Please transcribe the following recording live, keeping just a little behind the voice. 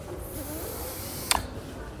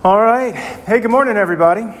All right. Hey, good morning,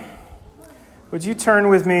 everybody. Would you turn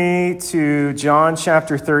with me to John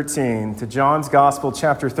chapter 13, to John's Gospel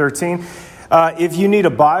chapter 13? If you need a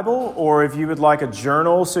Bible or if you would like a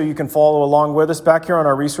journal so you can follow along with us, back here on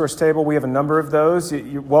our resource table, we have a number of those.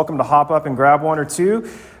 You're welcome to hop up and grab one or two.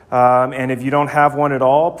 And if you don't have one at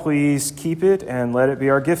all, please keep it and let it be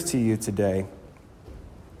our gift to you today.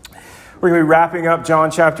 We're going to be wrapping up John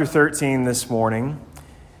chapter 13 this morning.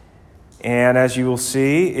 And as you will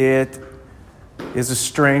see, it is a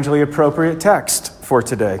strangely appropriate text for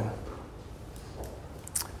today.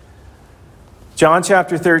 John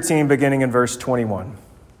chapter 13, beginning in verse 21.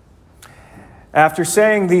 After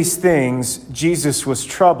saying these things, Jesus was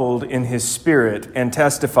troubled in his spirit and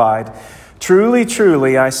testified, "Truly,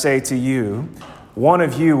 truly, I say to you, one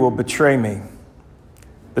of you will betray me."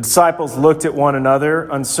 The disciples looked at one another,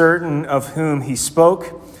 uncertain of whom he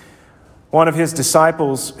spoke. One of his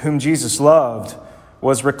disciples, whom Jesus loved,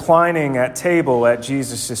 was reclining at table at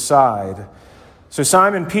Jesus' side. So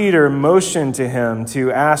Simon Peter motioned to him to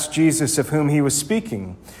ask Jesus of whom he was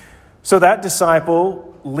speaking. So that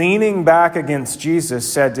disciple, leaning back against Jesus,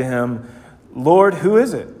 said to him, "Lord, who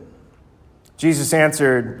is it?" Jesus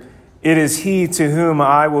answered, "It is he to whom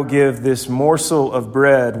I will give this morsel of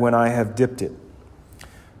bread when I have dipped it."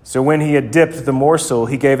 So when he had dipped the morsel,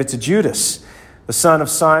 he gave it to Judas, the son of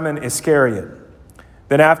Simon Iscariot.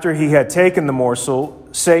 Then after he had taken the morsel,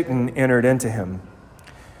 Satan entered into him.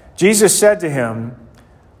 Jesus said to him,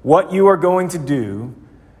 "What you are going to do,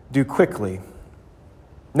 do quickly."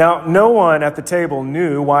 Now, no one at the table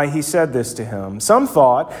knew why he said this to him. Some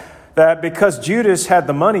thought that because Judas had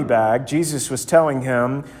the money bag, Jesus was telling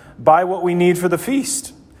him, "Buy what we need for the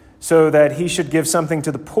feast," so that he should give something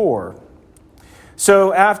to the poor.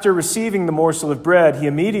 So after receiving the morsel of bread, he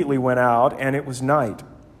immediately went out, and it was night.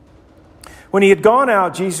 When he had gone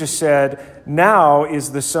out, Jesus said, "Now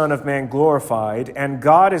is the Son of Man glorified, and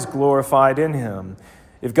God is glorified in him.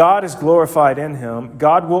 If God is glorified in him,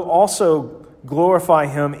 God will also glorify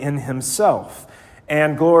him in himself,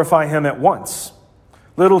 and glorify him at once.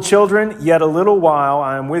 Little children, yet a little while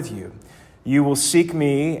I am with you. You will seek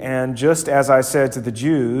me, and just as I said to the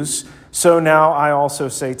Jews, so now I also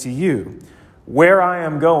say to you, where I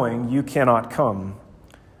am going, you cannot come.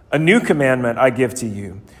 A new commandment I give to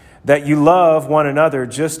you, that you love one another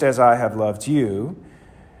just as I have loved you.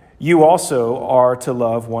 You also are to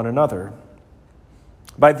love one another.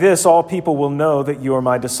 By this, all people will know that you are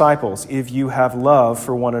my disciples, if you have love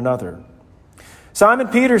for one another." Simon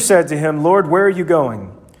Peter said to him, "Lord, where are you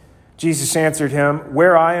going?" Jesus answered him,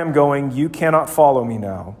 "Where I am going, you cannot follow me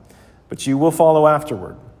now, but you will follow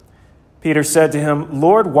afterward." Peter said to him,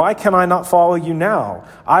 "Lord, why can I not follow you now?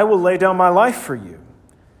 I will lay down my life for you."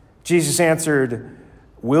 Jesus answered,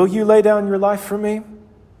 "Will you lay down your life for me?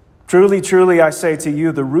 Truly, truly, I say to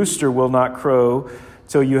you, the rooster will not crow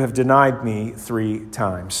till you have denied me 3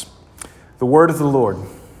 times. The word of the Lord.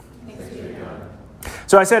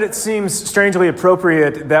 So I said it seems strangely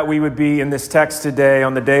appropriate that we would be in this text today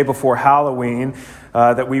on the day before Halloween,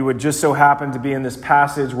 that we would just so happen to be in this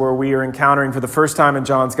passage where we are encountering for the first time in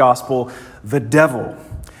John's Gospel the devil.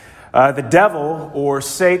 The devil, or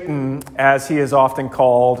Satan, as he is often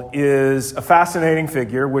called, is a fascinating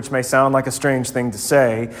figure, which may sound like a strange thing to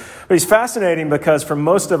say. But he's fascinating because for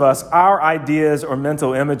most of us, our ideas or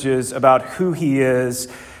mental images about who he is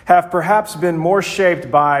have perhaps been more shaped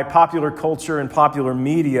by popular culture and popular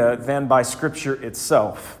media than by Scripture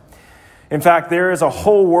itself. In fact, there is a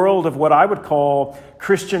whole world of what I would call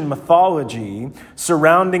Christian mythology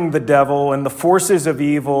surrounding the devil and the forces of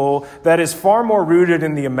evil that is far more rooted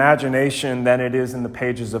in the imagination than it is in the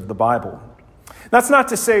pages of the Bible. That's not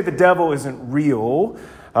to say the devil isn't real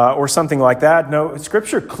or something like that. No,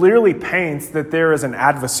 Scripture clearly paints that there is an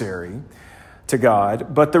adversary to God,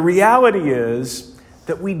 but the reality is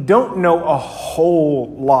that we don't know a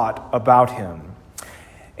whole lot about him.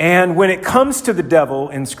 And when it comes to the devil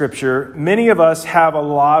in Scripture, many of us have a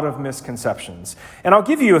lot of misconceptions. And I'll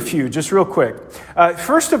give you a few just real quick.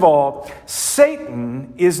 First of all,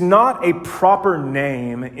 Satan is not a proper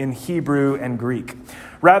name in Hebrew and Greek.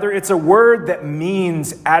 Rather, it's a word that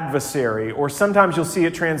means adversary, or sometimes you'll see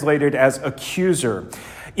it translated as accuser.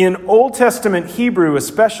 In Old Testament Hebrew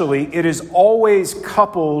especially, it is always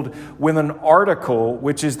coupled with an article,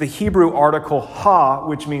 which is the Hebrew article ha,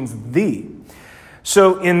 which means the.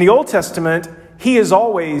 So in the Old Testament, he is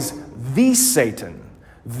always the Satan,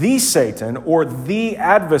 or the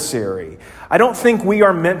adversary. I don't think we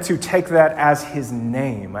are meant to take that as his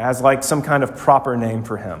name, as like some kind of proper name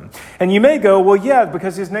for him. And you may go, well, yeah,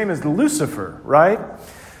 because his name is Lucifer, right?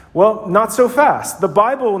 Well, not so fast. The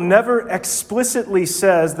Bible never explicitly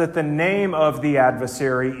says that the name of the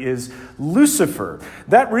adversary is Lucifer.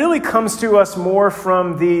 That really comes to us more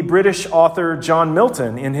from the British author John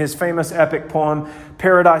Milton in his famous epic poem,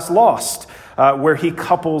 Paradise Lost, where he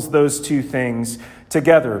couples those two things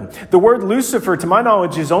together. The word Lucifer, to my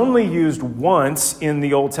knowledge, is only used once in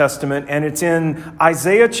the Old Testament, and it's in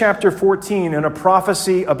Isaiah chapter 14 in a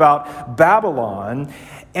prophecy about Babylon.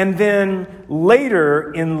 And then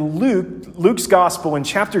later in Luke's Gospel, in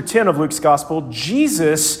chapter 10 of Luke's Gospel,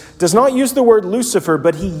 Jesus does not use the word Lucifer,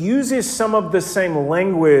 but he uses some of the same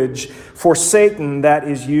language for Satan that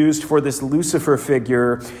is used for this Lucifer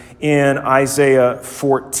figure in Isaiah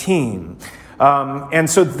 14. And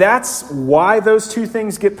so that's why those two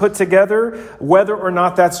things get put together. Whether or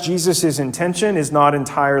not that's Jesus' intention is not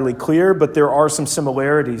entirely clear, but there are some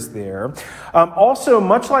similarities there. Also,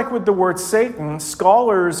 much like with the word Satan,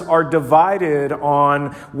 scholars are divided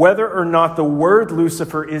on whether or not the word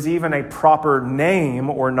Lucifer is even a proper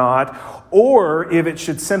name or not, or if it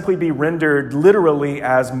should simply be rendered literally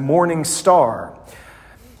as morning star.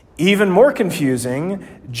 Even more confusing,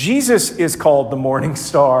 Jesus is called the morning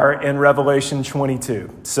star in Revelation 22.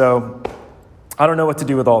 So I don't know what to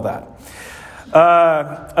do with all that.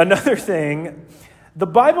 Another thing, the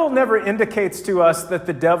Bible never indicates to us that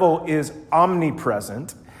the devil is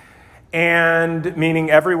omnipresent, and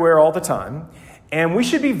meaning everywhere all the time. And we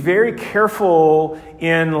should be very careful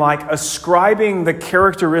in ascribing the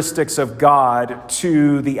characteristics of God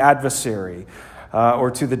to the adversary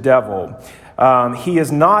or to the devil. He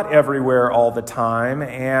is not everywhere all the time,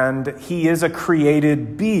 and he is a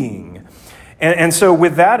created being. And so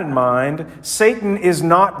with that in mind, Satan is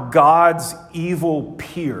not God's evil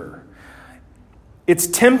peer. It's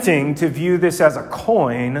tempting to view this as a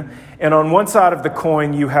coin, and on one side of the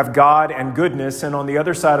coin you have God and goodness, and on the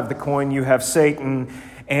other side of the coin you have Satan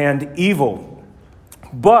and evil.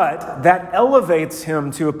 But that elevates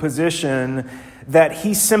him to a position that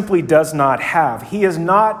he simply does not have. He is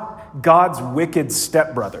not God's wicked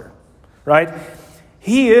stepbrother, right?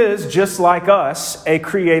 He is, just like us, a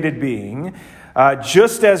created being.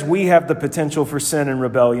 Just as we have the potential for sin and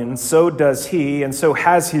rebellion, so does he, and so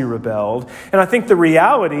has he rebelled. And I think the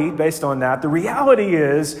reality, based on that, the reality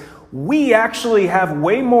is we actually have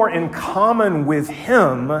way more in common with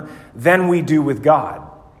him than we do with God.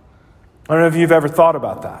 I don't know if you've ever thought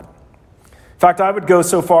about that. In fact, I would go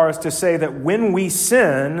so far as to say that when we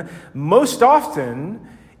sin, most often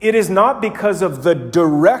it is not because of the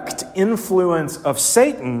direct influence of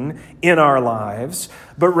Satan in our lives,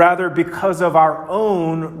 but rather because of our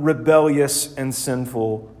own rebellious and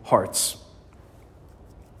sinful hearts.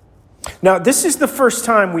 Now, this is the first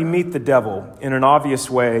time we meet the devil in an obvious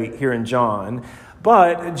way here in John,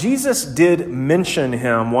 but Jesus did mention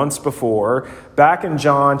him once before, back in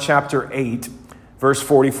John chapter 8, verse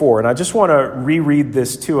 44. And I just want to reread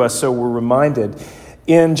this to us so we're reminded.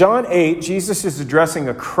 In John 8, Jesus is addressing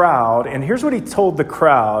a crowd, and here's what he told the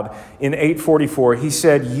crowd in 8:44. He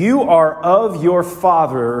said, "You are of your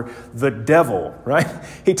father, the devil," right?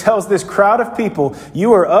 He tells this crowd of people,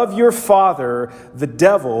 "You are of your father, the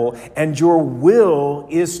devil, and your will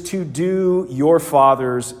is to do your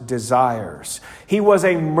father's desires." He was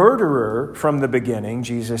a murderer from the beginning,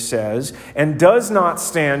 Jesus says, and does not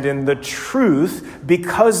stand in the truth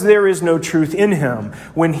because there is no truth in him.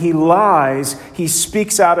 When he lies, he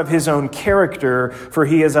speaks out of his own character, for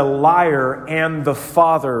he is a liar and the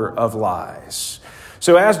father of lies.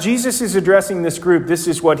 So as Jesus is addressing this group, this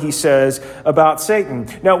is what he says about Satan.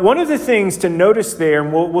 Now, one of the things to notice there,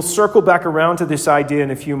 and we'll circle back around to this idea in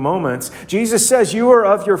a few moments, Jesus says, "You are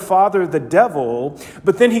of your father, the devil,"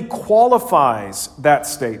 but then he qualifies that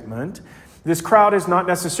statement. This crowd is not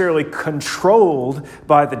necessarily controlled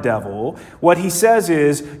by the devil. What he says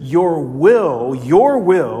is, your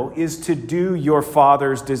will is to do your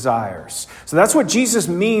father's desires. So that's what Jesus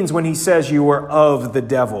means when he says you are of the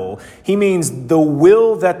devil. He means the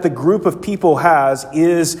will that the group of people has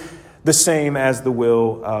is the same as the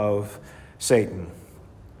will of Satan.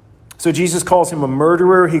 So Jesus calls him a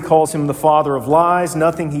murderer. He calls him the father of lies.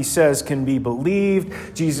 Nothing he says can be believed.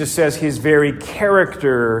 Jesus says his very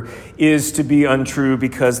character is to be untrue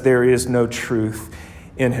because there is no truth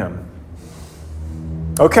in him.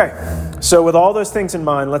 Okay, so with all those things in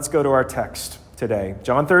mind, let's go to our text today.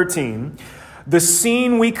 John 13. The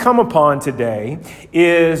scene we come upon today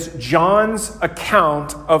is John's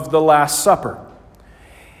account of the Last Supper.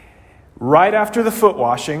 Right after the foot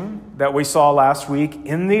washing that we saw last week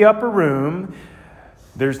in the upper room,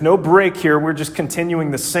 there's no break here. We're just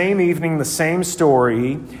continuing the same evening, the same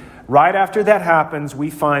story. Right after that happens, we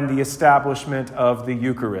find the establishment of the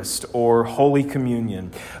Eucharist, or Holy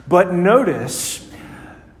Communion. But notice,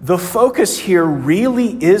 the focus here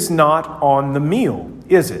really is not on the meal,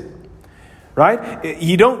 is it? Right?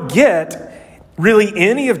 You don't get really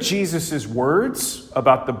any of Jesus' words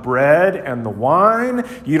about the bread and the wine.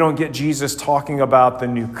 You don't get Jesus talking about the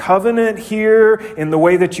new covenant here in the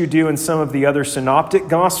way that you do in some of the other synoptic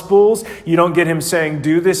gospels. You don't get him saying,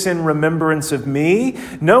 do this in remembrance of me.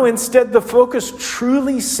 No, instead, the focus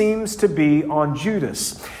truly seems to be on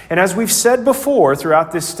Judas. And as we've said before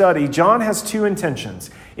throughout this study, John has two intentions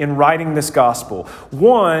in writing this gospel.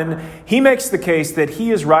 One, he makes the case that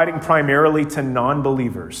he is writing primarily to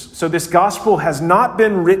non-believers. So this gospel has not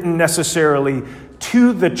been written necessarily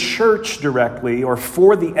to the church directly or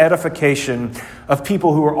for the edification of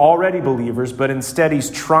people who are already believers, but instead he's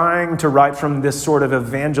trying to write from this sort of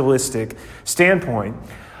evangelistic standpoint.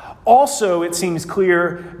 Also, it seems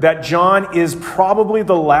clear that John is probably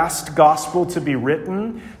the last gospel to be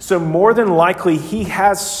written, so more than likely he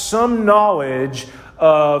has some knowledge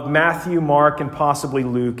of Matthew, Mark, and possibly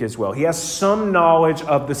Luke as well. He has some knowledge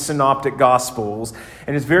of the synoptic gospels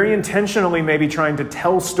and is very intentionally maybe trying to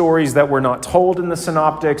tell stories that were not told in the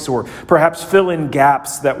synoptics, or perhaps fill in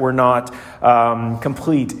gaps that were not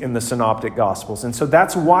complete in the synoptic gospels. And so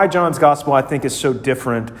that's why John's gospel, I think, is so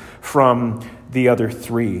different from the other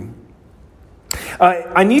three.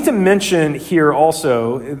 I need to mention here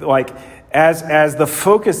also, as the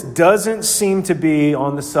focus doesn't seem to be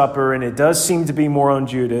on the supper and it does seem to be more on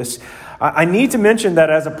Judas, I need to mention that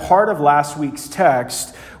as a part of last week's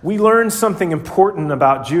text, we learned something important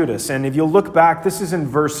about Judas. And if you'll look back, this is in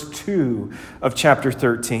verse 2 of chapter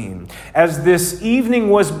 13. As this evening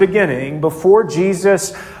was beginning, before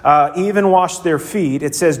Jesus even washed their feet,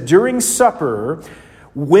 it says, during supper,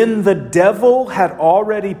 when the devil had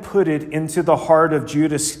already put it into the heart of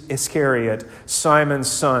Judas Iscariot,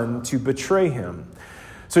 Simon's son, to betray him.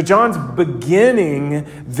 So John's beginning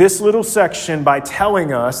this little section by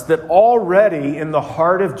telling us that already in the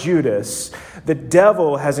heart of Judas, the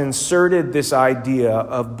devil has inserted this idea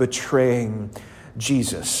of betraying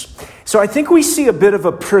Jesus. So I think we see a bit of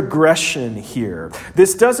a progression here.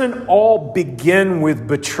 This doesn't all begin with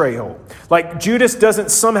betrayal. Like Judas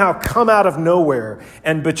doesn't somehow come out of nowhere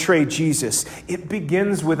and betray Jesus. It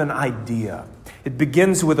begins with an idea. It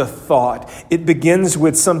begins with a thought. It begins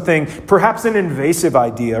with something, perhaps an invasive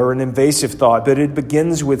idea or an invasive thought, but it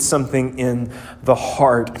begins with something in the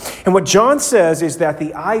heart. And what John says is that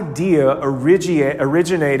the idea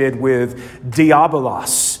originated with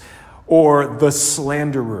diabolos, or the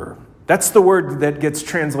slanderer. That's the word that gets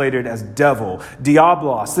translated as devil.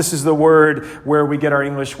 Diabolos. This is the word where we get our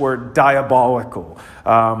English word diabolical.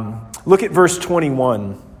 Look at verse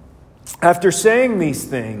 21. After saying these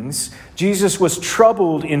things, Jesus was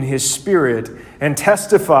troubled in his spirit and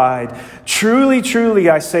testified, truly, truly,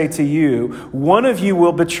 I say to you, one of you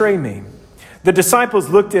will betray me. The disciples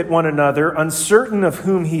looked at one another, uncertain of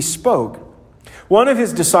whom he spoke. One of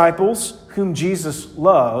his disciples, whom Jesus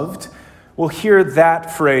loved, we'll hear that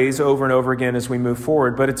phrase over and over again as we move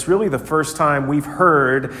forward, but it's really the first time we've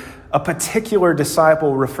heard a particular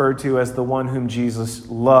disciple referred to as the one whom Jesus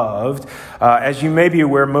loved. As you may be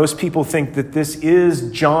aware, most people think that this is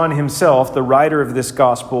John himself, the writer of this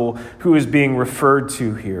gospel, who is being referred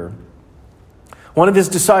to here. One of his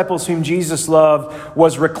disciples whom Jesus loved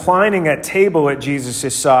was reclining at table at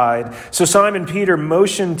Jesus' side. So Simon Peter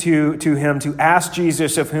motioned to him to ask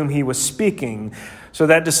Jesus of whom he was speaking. So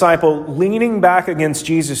that disciple, leaning back against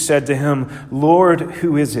Jesus, said to him, Lord,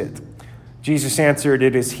 who is it? Jesus answered,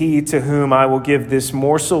 it is he to whom I will give this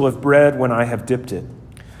morsel of bread when I have dipped it.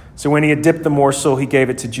 So when he had dipped the morsel, he gave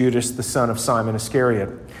it to Judas, the son of Simon Iscariot.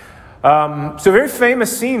 So a very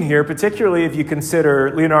famous scene here, particularly if you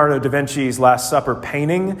consider Leonardo da Vinci's Last Supper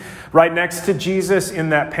painting. Right next to Jesus in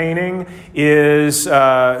that painting is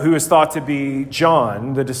who is thought to be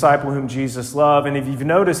John, the disciple whom Jesus loved. And if you've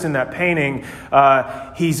noticed in that painting,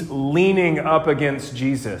 he's leaning up against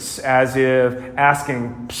Jesus as if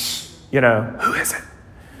asking, who is it?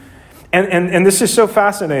 And this is so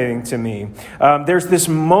fascinating to me. There's this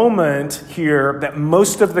moment here that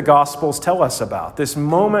most of the Gospels tell us about. This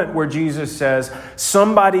moment where Jesus says,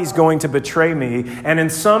 somebody's going to betray me. And in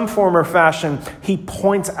some form or fashion, he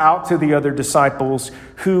points out to the other disciples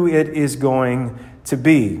who it is going to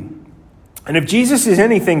be. And if Jesus is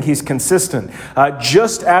anything, he's consistent.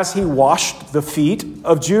 Just as he washed the feet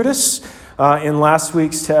of Judas in last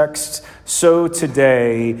week's text, so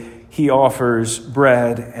today he offers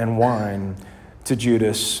bread and wine to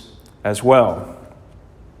Judas as well.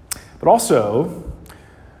 But also,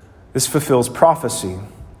 this fulfills prophecy.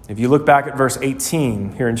 If you look back at verse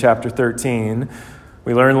 18 here in chapter 13,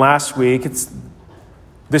 we learned last week it's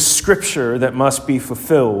this scripture that must be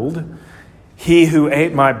fulfilled. He who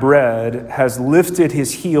ate my bread has lifted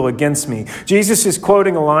his heel against me. Jesus is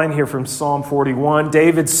quoting a line here from Psalm 41.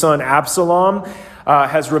 David's son Absalom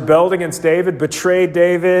has rebelled against David, betrayed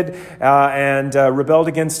David, and rebelled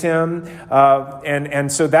against him.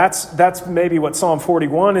 And so that's maybe what Psalm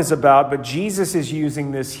 41 is about, but Jesus is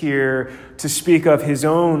using this here to speak of his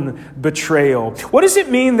own betrayal. What does it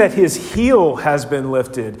mean that his heel has been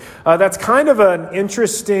lifted? That's kind of an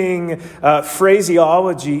interesting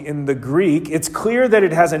phraseology in the Greek. It's clear that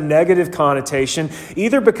it has a negative connotation,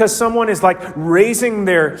 either because someone is like raising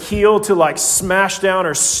their heel to like smash down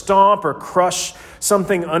or stomp or crush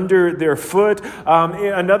something under their foot.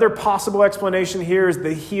 Another possible explanation here is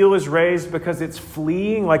the heel is raised because it's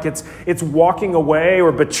fleeing, like it's walking away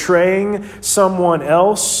or betraying someone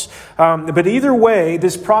else. But either way,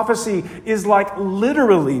 this prophecy is like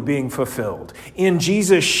literally being fulfilled in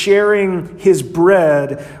Jesus sharing his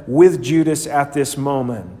bread with Judas at this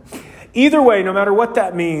moment. Either way, no matter what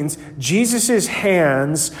that means, Jesus'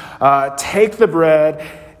 hands take the bread,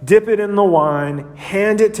 dip it in the wine,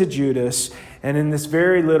 hand it to Judas, and in this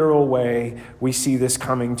very literal way, we see this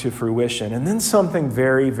coming to fruition. And then something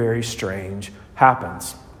very, very strange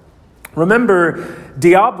happens. Remember,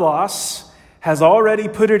 Diablos has already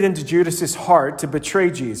put it into Judas's heart to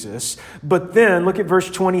betray Jesus. But then, look at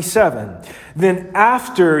verse 27. Then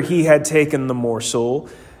after he had taken the morsel,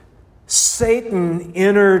 Satan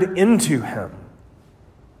entered into him.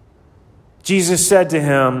 Jesus said to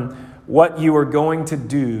him, "What you are going to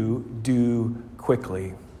do, do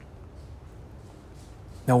quickly."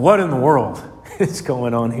 Now, what in the world is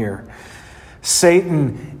going on here?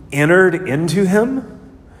 Satan entered into him?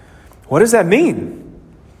 What does that mean?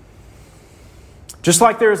 Just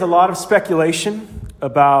like there is a lot of speculation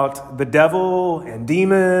about the devil and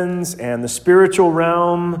demons and the spiritual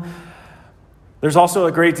realm, there's also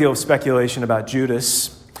a great deal of speculation about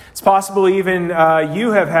Judas. It's possible even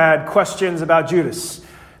you have had questions about Judas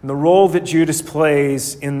and the role that Judas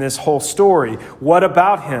plays in this whole story. What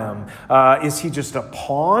about him? Is he just a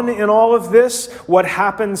pawn in all of this? What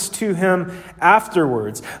happens to him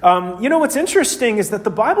afterwards? What's interesting is that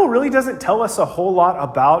the Bible really doesn't tell us a whole lot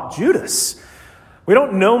about Judas. We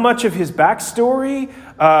don't know much of his backstory.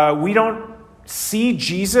 We don't see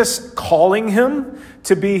Jesus calling him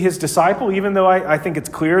to be his disciple, even though I think it's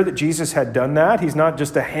clear that Jesus had done that. He's not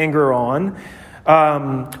just a hanger-on.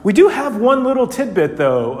 We do have one little tidbit,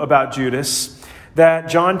 though, about Judas that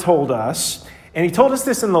John told us. And he told us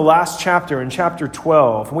this in the last chapter, in chapter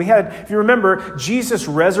 12. We had, if you remember, Jesus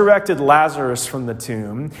resurrected Lazarus from the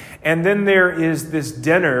tomb. And then there is this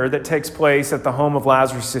dinner that takes place at the home of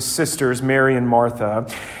Lazarus' sisters, Mary and Martha.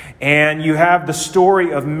 And you have the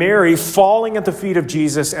story of Mary falling at the feet of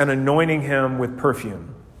Jesus and anointing him with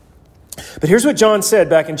perfume. But here's what John said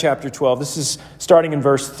back in chapter 12. This is starting in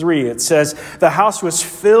verse 3. It says, "The house was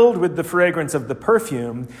filled with the fragrance of the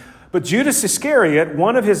perfume, but Judas Iscariot,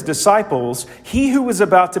 one of his disciples, he who was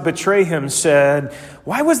about to betray him, said,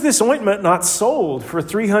 'Why was this ointment not sold for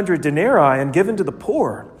 300 denarii and given to the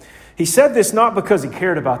poor?' He said this not because he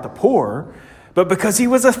cared about the poor, but because he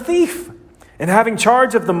was a thief. And having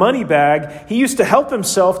charge of the money bag, he used to help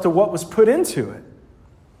himself to what was put into it."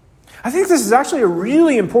 I think this is actually a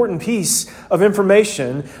really important piece of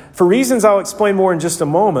information for reasons I'll explain more in just a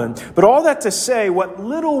moment. But all that to say, what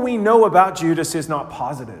little we know about Judas is not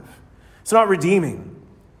positive. It's not redeeming.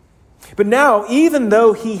 But now, even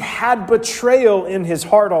though he had betrayal in his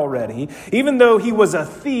heart already, even though he was a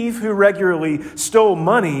thief who regularly stole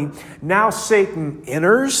money, now Satan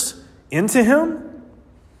enters into him.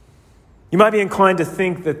 You might be inclined to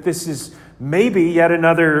think that this is maybe yet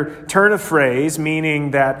another turn of phrase, meaning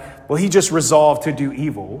that, well, he just resolved to do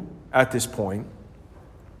evil at this point.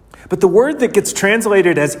 But the word that gets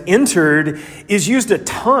translated as entered is used a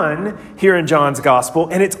ton here in John's gospel,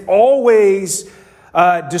 and it's always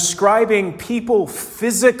describing people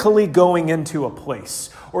physically going into a place.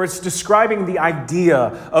 Or it's describing the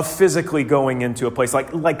idea of physically going into a place,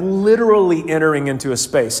 like literally entering into a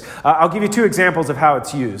space. I'll give you two examples of how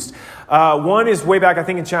it's used. One is way back, I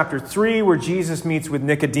think, in chapter 3, where Jesus meets with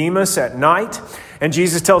Nicodemus at night. And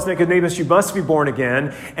Jesus tells Nicodemus, "You must be born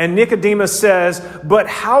again." And Nicodemus says, "But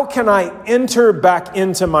how can I enter back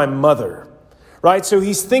into my mother?" Right? So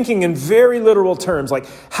he's thinking in very literal terms, like,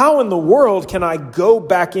 how in the world can I go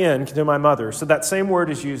back in to my mother? So that same word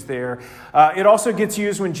is used there. It also gets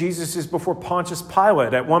used when Jesus is before Pontius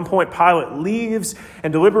Pilate. At one point, Pilate leaves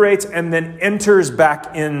and deliberates and then enters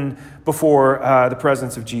back in before the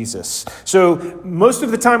presence of Jesus. So most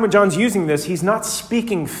of the time when John's using this, he's not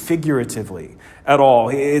speaking figuratively at all.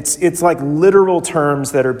 It's like literal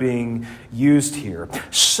terms that are being used here.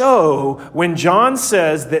 So when John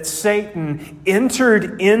says that Satan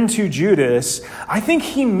entered into Judas, I think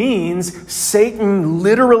he means Satan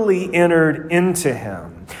literally entered into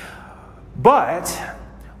him. But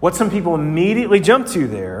what some people immediately jump to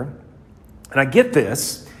there, and I get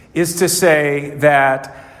this, is to say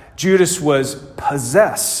that Judas was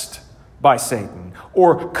possessed by Satan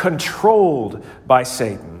or controlled by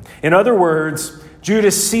Satan. In other words,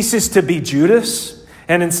 Judas ceases to be Judas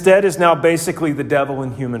and instead is now basically the devil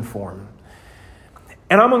in human form.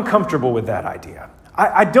 And I'm uncomfortable with that idea.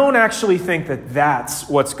 I don't actually think that that's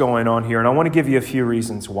what's going on here, and I want to give you a few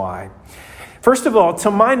reasons why. First of all,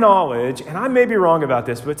 to my knowledge, and I may be wrong about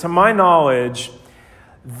this, but to my knowledge,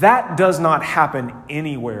 that does not happen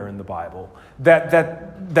anywhere in the Bible.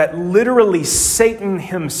 That literally Satan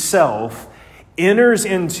himself enters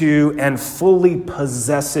into and fully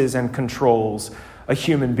possesses and controls a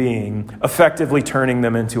human being, effectively turning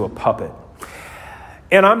them into a puppet.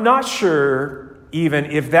 And I'm not sure even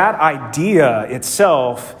if that idea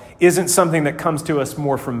itself isn't something that comes to us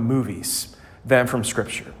more from movies than from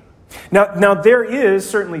Scripture. Now there is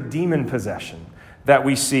certainly demon possession that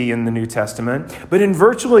we see in the New Testament, but in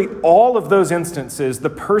virtually all of those instances, the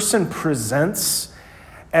person presents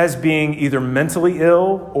as being either mentally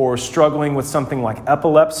ill or struggling with something like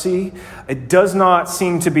epilepsy. It does not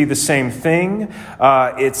seem to be the same thing.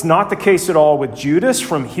 It's not the case at all with Judas.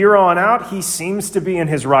 From here on out, he seems to be in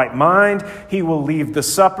his right mind. He will leave the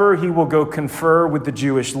supper. He will go confer with the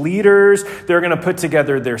Jewish leaders. They're going to put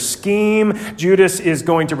together their scheme. Judas is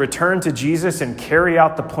going to return to Jesus and carry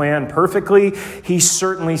out the plan perfectly. He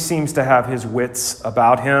certainly seems to have his wits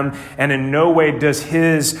about him. And in no way does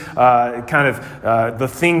his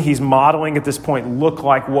the thing he's modeling at this point look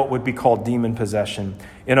like what would be called demon possession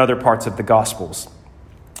in other parts of the Gospels.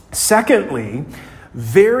 Secondly,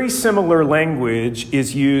 very similar language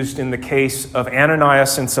is used in the case of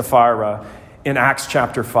Ananias and Sapphira in Acts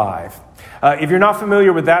chapter 5. If you're not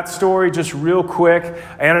familiar with that story, just real quick,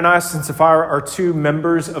 Ananias and Sapphira are two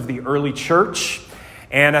members of the early church.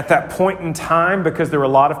 And at that point in time, because there were a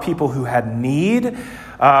lot of people who had need,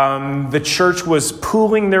 the church was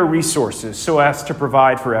pooling their resources so as to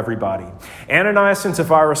provide for everybody. Ananias and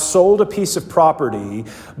Sapphira sold a piece of property,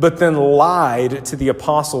 but then lied to the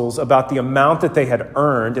apostles about the amount that they had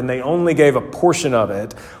earned, and they only gave a portion of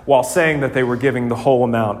it while saying that they were giving the whole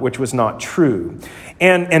amount, which was not true.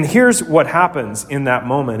 And here's what happens in that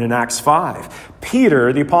moment in Acts 5.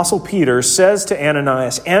 Peter, the apostle Peter, says to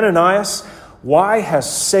Ananias, "Ananias, why has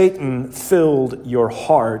Satan filled your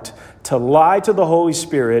heart to lie to the Holy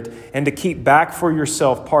Spirit and to keep back for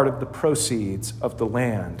yourself part of the proceeds of the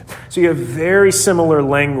land?" So you have very similar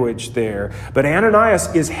language there. But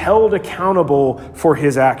Ananias is held accountable for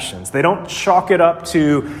his actions. They don't chalk it up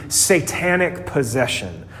to satanic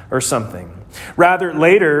possession or something. Rather,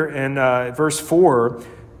 later in verse 4,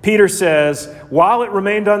 Peter says, "While it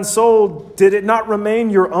remained unsold, did it not remain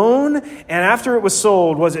your own? And after it was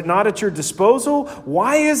sold, was it not at your disposal?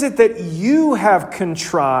 Why is it that you have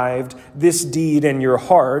contrived this deed in your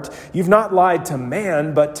heart? You've not lied to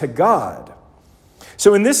man, but to God."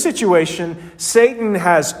 So in this situation, Satan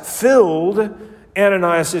has filled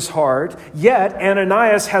Ananias' heart, yet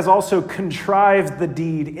Ananias has also contrived the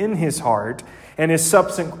deed in his heart and is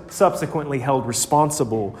subsequently held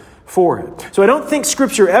responsible for it. So I don't think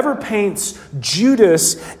Scripture ever paints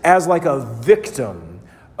Judas as like a victim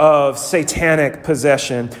of satanic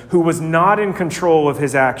possession who was not in control of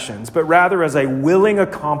his actions, but rather as a willing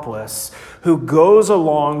accomplice who goes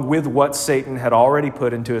along with what Satan had already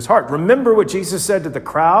put into his heart. Remember what Jesus said to the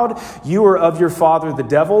crowd? "You are of your father, the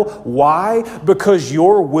devil." Why? Because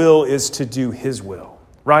your will is to do his will,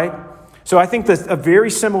 right? So I think that a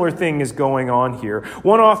very similar thing is going on here.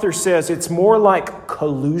 One author says it's more like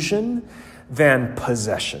collusion than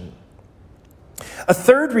possession. A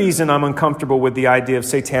third reason I'm uncomfortable with the idea of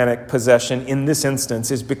satanic possession in this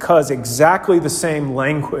instance is because exactly the same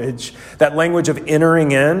language, that language of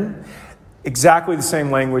entering in, exactly the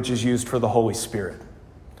same language is used for the Holy Spirit.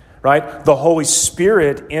 Right? The Holy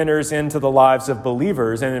Spirit enters into the lives of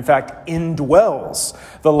believers and, in fact, indwells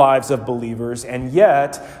the lives of believers. And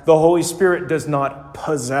yet, the Holy Spirit does not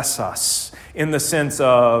possess us in the sense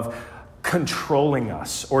of controlling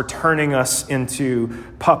us or turning us into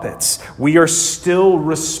puppets. We are still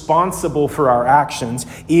responsible for our actions,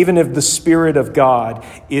 even if the Spirit of God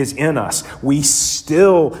is in us. We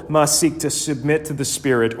still must seek to submit to the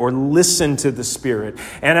Spirit or listen to the Spirit.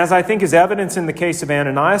 And as I think is evidence in the case of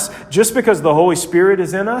Ananias, just because the Holy Spirit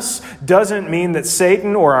is in us doesn't mean that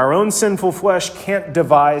Satan or our own sinful flesh can't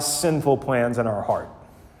devise sinful plans in our heart.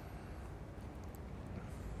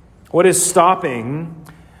 What is stopping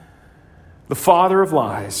the father of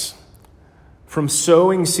lies from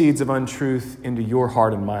sowing seeds of untruth into your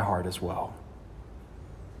heart and my heart as well?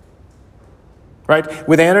 Right?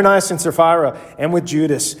 With Ananias and Sapphira and with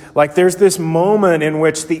Judas, like there's this moment in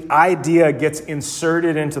which the idea gets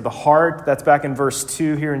inserted into the heart. That's back in verse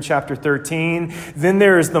 2 here in chapter 13. Then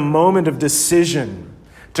there is the moment of decision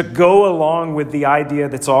to go along with the idea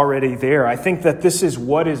that's already there. I think that this is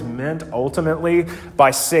what is meant ultimately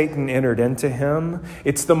by Satan entered into him.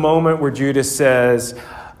 It's the moment where Judas says,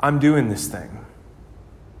 I'm doing this thing.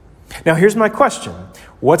 Now, here's my question.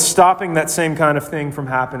 What's stopping that same kind of thing from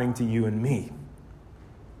happening to you and me?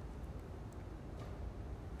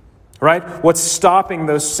 Right? What's stopping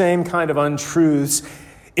those same kind of untruths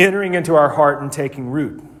entering into our heart and taking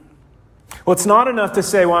root? Well, it's not enough to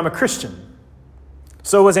say, well, I'm a Christian.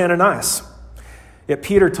 So was Ananias. Yet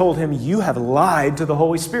Peter told him, you have lied to the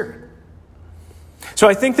Holy Spirit. So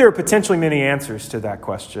I think there are potentially many answers to that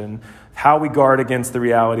question, how we guard against the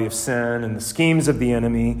reality of sin and the schemes of the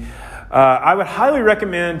enemy. I would highly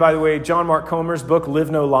recommend, by the way, John Mark Comer's book, Live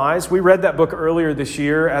No Lies. We read that book earlier this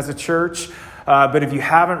year as a church. But if you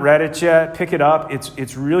haven't read it yet, pick it up.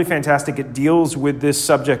 It's really fantastic. It deals with this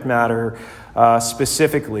subject matter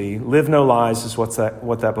specifically. Live No Lies is what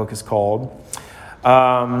that book is called.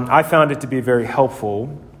 I found it to be very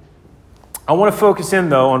helpful. I want to focus in,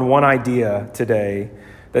 though, on one idea today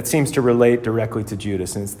that seems to relate directly to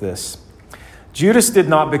Judas, and it's this. Judas did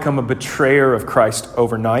not become a betrayer of Christ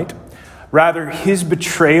overnight. Rather, his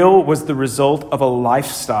betrayal was the result of a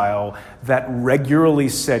lifestyle that regularly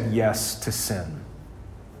said yes to sin.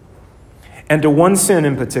 And to one sin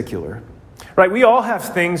in particular. Right? We all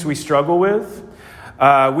have things we struggle with.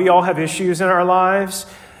 We all have issues in our lives.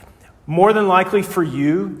 More than likely for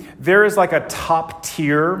you, there is like a top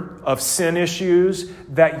tier of sin issues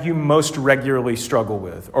that you most regularly struggle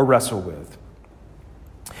with or wrestle with.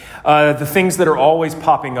 The things that are always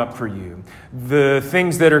popping up for you. The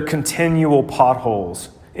things that are continual potholes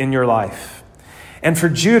in your life. And for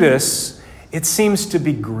Judas, it seems to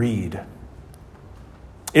be greed.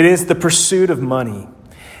 It is the pursuit of money.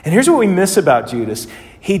 And here's what we miss about Judas.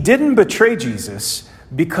 He didn't betray Jesus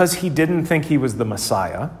because he didn't think he was the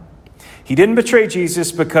Messiah. He didn't betray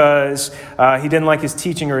Jesus because he didn't like his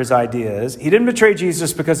teaching or his ideas. He didn't betray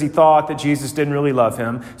Jesus because he thought that Jesus didn't really love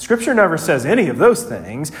him. Scripture never says any of those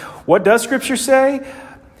things. What does Scripture say?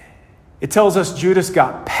 It tells us Judas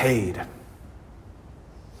got paid.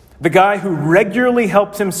 The guy who regularly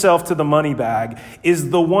helps himself to the money bag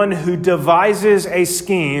is the one who devises a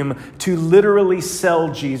scheme to literally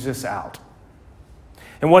sell Jesus out.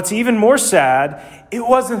 And what's even more sad, it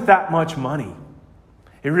wasn't that much money.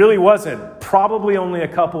 It really wasn't. Probably only a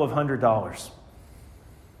couple of $100s.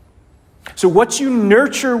 So what you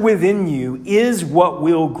nurture within you is what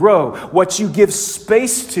will grow. What you give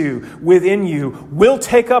space to within you will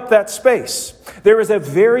take up that space. There is a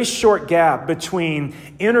very short gap between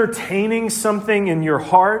entertaining something in your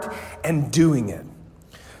heart and doing it.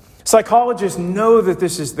 Psychologists know that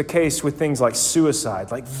this is the case with things like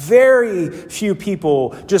suicide. Like very few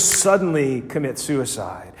people just suddenly commit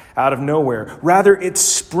suicide out of nowhere. Rather, it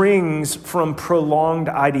springs from prolonged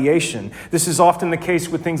ideation. This is often the case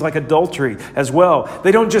with things like adultery as well.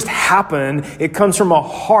 They don't just happen. It comes from a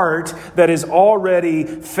heart that is already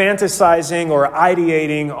fantasizing or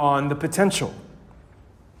ideating on the potential.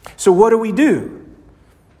 So what do?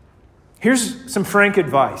 Here's some frank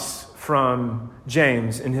advice from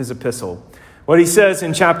James in his epistle. What he says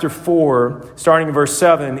in chapter 4, starting in verse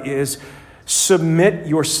 7, is, submit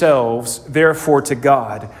yourselves, therefore, to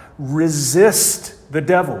God. Resist the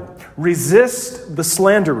devil. Resist the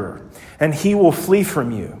slanderer, and he will flee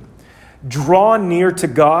from you. Draw near to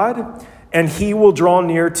God, and he will draw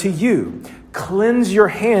near to you. Cleanse your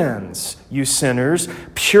hands, you sinners.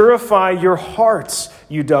 Purify your hearts,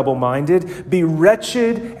 you double-minded. Be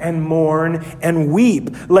wretched and mourn and weep.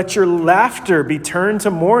 Let your laughter be turned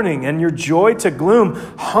to mourning and your joy to gloom.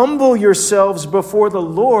 Humble yourselves before the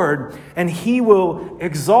Lord, and he will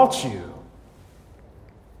exalt you.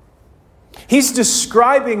 He's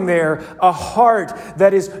describing there a heart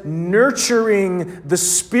that is nurturing the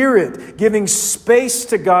Spirit, giving space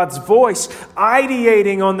to God's voice,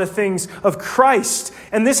 ideating on the things of Christ.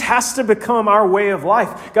 And this has to become our way of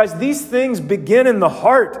life. Guys, these things begin in the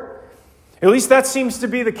heart. At least that seems to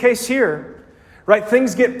be the case here. Right?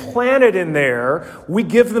 Things get planted in there. We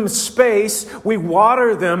give them space. We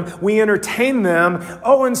water them. We entertain them.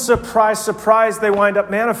 Oh, and surprise, surprise, they wind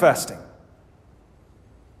up manifesting.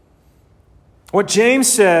 What James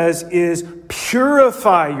says is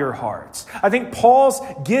purify your hearts. I think Paul's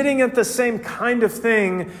getting at the same kind of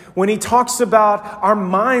thing when he talks about our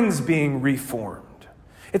minds being reformed.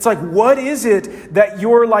 It's like, what is it that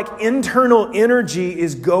your internal energy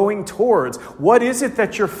is going towards? What is it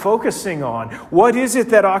that you're focusing on? What is it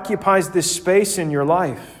that occupies this space in your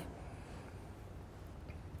life?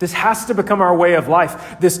 This has to become our way of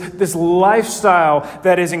life. This lifestyle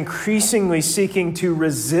that is increasingly seeking to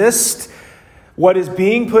resist what is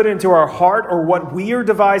being put into our heart or what we are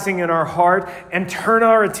devising in our heart and turn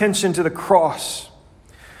our attention to the cross.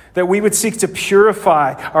 That we would seek to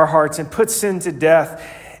purify our hearts and put sin to death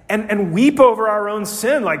and weep over our own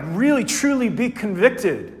sin, really, truly be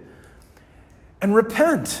convicted and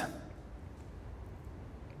repent.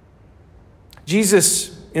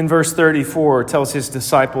 Jesus, in verse 34, tells his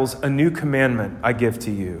disciples, "A new commandment I give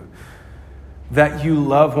to you, that you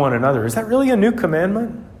love one another." Is that really a new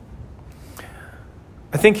commandment?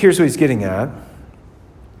 I think here's what he's getting at.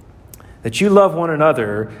 That you love one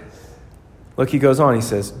another. Look, he goes on, he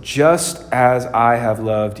says, "Just as I have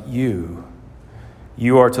loved you,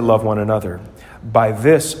 you are to love one another. By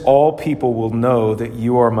this, all people will know that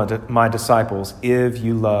you are my disciples, if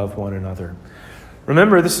you love one another."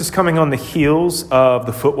 Remember, this is coming on the heels of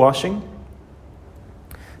the foot washing.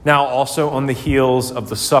 Now also on the heels of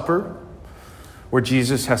the supper, where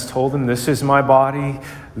Jesus has told them, "This is my body,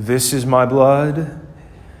 this is my blood.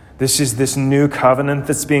 This is this new covenant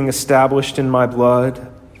that's being established in my blood."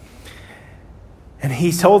 And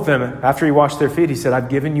he told them, after he washed their feet, he said, "I've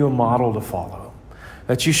given you a model to follow,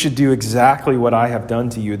 that you should do exactly what I have done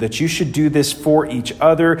to you, that you should do this for each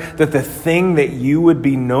other, that the thing that you would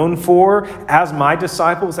be known for as my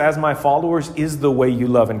disciples, as my followers, is the way you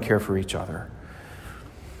love and care for each other."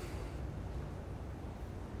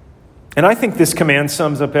 And I think this command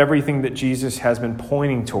sums up everything that Jesus has been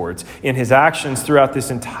pointing towards in his actions throughout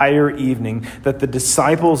this entire evening, that the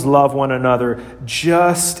disciples love one another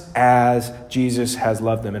just as Jesus has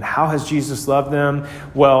loved them. And how has Jesus loved them?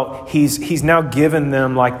 Well, he's now given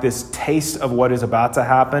them this taste of what is about to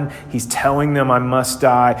happen. He's telling them, "I must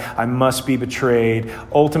die. I must be betrayed.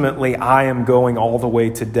 Ultimately, I am going all the way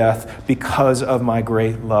to death because of my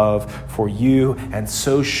great love for you. And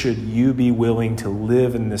so should you be willing to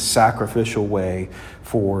live in this sacrificial way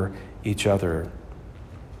for each other."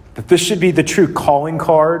 That this should be the true calling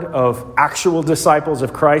card of actual disciples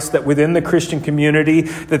of Christ, that within the Christian community,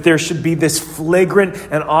 that there should be this flagrant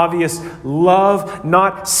and obvious love,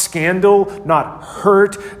 not scandal, not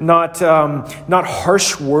hurt, not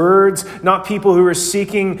harsh words, not people who are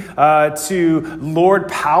seeking to lord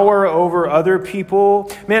power over other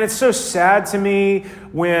people. Man, it's so sad to me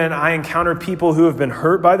when I encounter people who have been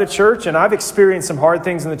hurt by the church, and I've experienced some hard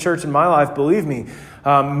things in the church in my life, believe me.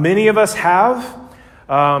 Many of us have.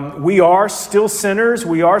 We are still sinners.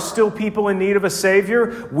 We are still people in need of a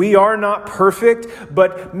Savior. We are not perfect.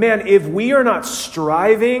 But man, if we are not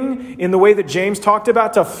striving in the way that James talked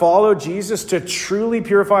about to follow Jesus, to truly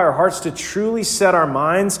purify our hearts, to truly set our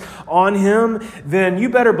minds on him, then you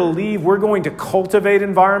better believe we're going to cultivate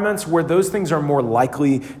environments where those things are more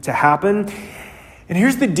likely to happen. And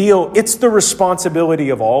here's the deal. It's the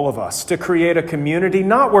responsibility of all of us to create a community,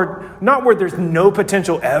 not where there's no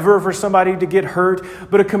potential ever for somebody to get hurt,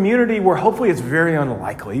 but a community where hopefully it's very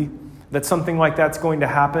unlikely that something like that's going to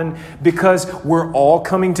happen, because we're all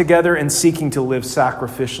coming together and seeking to live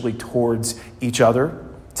sacrificially towards each other.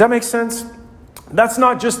 Does that make sense? That's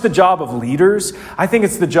not just the job of leaders. I think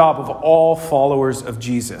it's the job of all followers of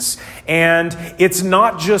Jesus. And it's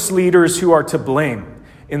not just leaders who are to blame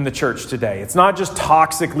in the church today. It's not just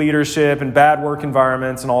toxic leadership and bad work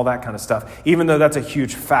environments and all that kind of stuff, even though that's a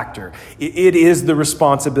huge factor. It is the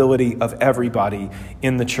responsibility of everybody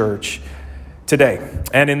in the church today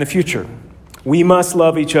and in the future. We must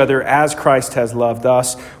love each other as Christ has loved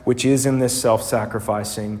us, which is in this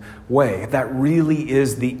self-sacrificing way. That really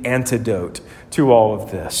is the antidote to all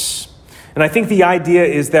of this. And I think the idea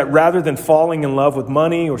is that rather than falling in love with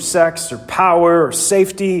money or sex or power or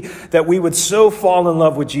safety, that we would so fall in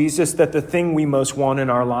love with Jesus that the thing we most want in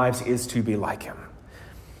our lives is to be like him.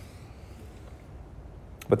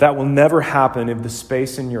 But that will never happen if the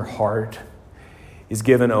space in your heart is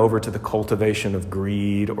given over to the cultivation of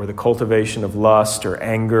greed or the cultivation of lust or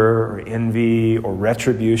anger or envy or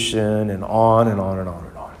retribution and on and on and on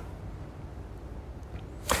and on.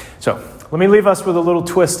 So let me leave us with a little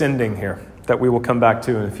twist ending here that we will come back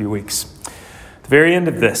to in a few weeks. At the very end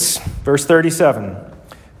of this, verse 37,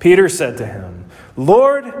 Peter said to him,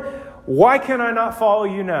 "Lord, why can I not follow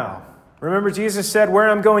you now?" Remember, Jesus said, "Where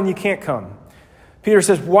I'm going, you can't come." Peter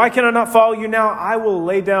says, "Why can I not follow you now? I will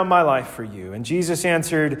lay down my life for you." And Jesus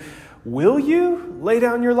answered, "Will you lay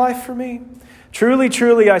down your life for me? Truly,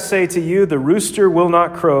 truly, I say to you, the rooster will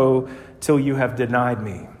not crow till you have denied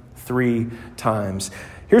me 3 times.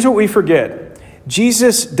 Here's what we forget.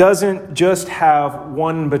 Jesus doesn't just have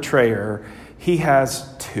one betrayer. He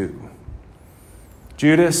has 2.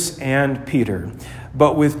 Judas and Peter,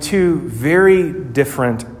 but with 2 very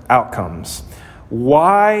different outcomes.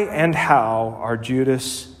 Why and how are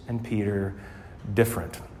Judas and Peter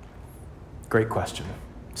different? Great question.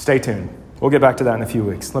 Stay tuned. We'll get back to that in a few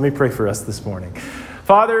weeks. Let me pray for us this morning.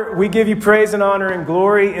 Father, we give you praise and honor and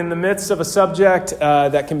glory in the midst of a subject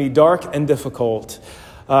that can be dark and difficult,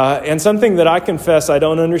 and something that I confess I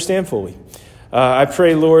don't understand fully. I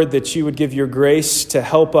pray, Lord, that you would give your grace to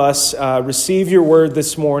help us receive your word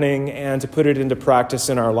this morning and to put it into practice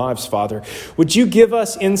in our lives, Father. Would you give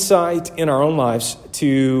us insight in our own lives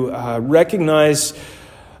to recognize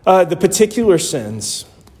the particular sins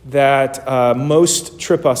that most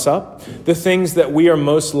trip us up, the things that we are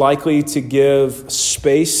most likely to give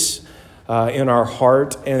space in our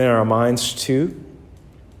heart and in our minds to.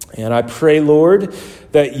 And I pray, Lord,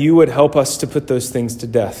 that you would help us to put those things to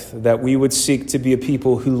death, that we would seek to be a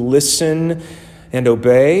people who listen and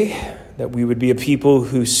obey, that we would be a people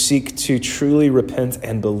who seek to truly repent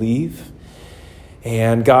and believe.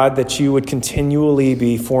 And God, that you would continually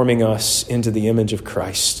be forming us into the image of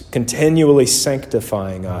Christ, continually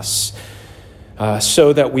sanctifying us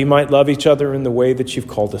so that we might love each other in the way that you've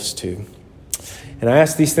called us to. And I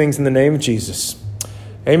ask these things in the name of Jesus.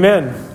 Amen.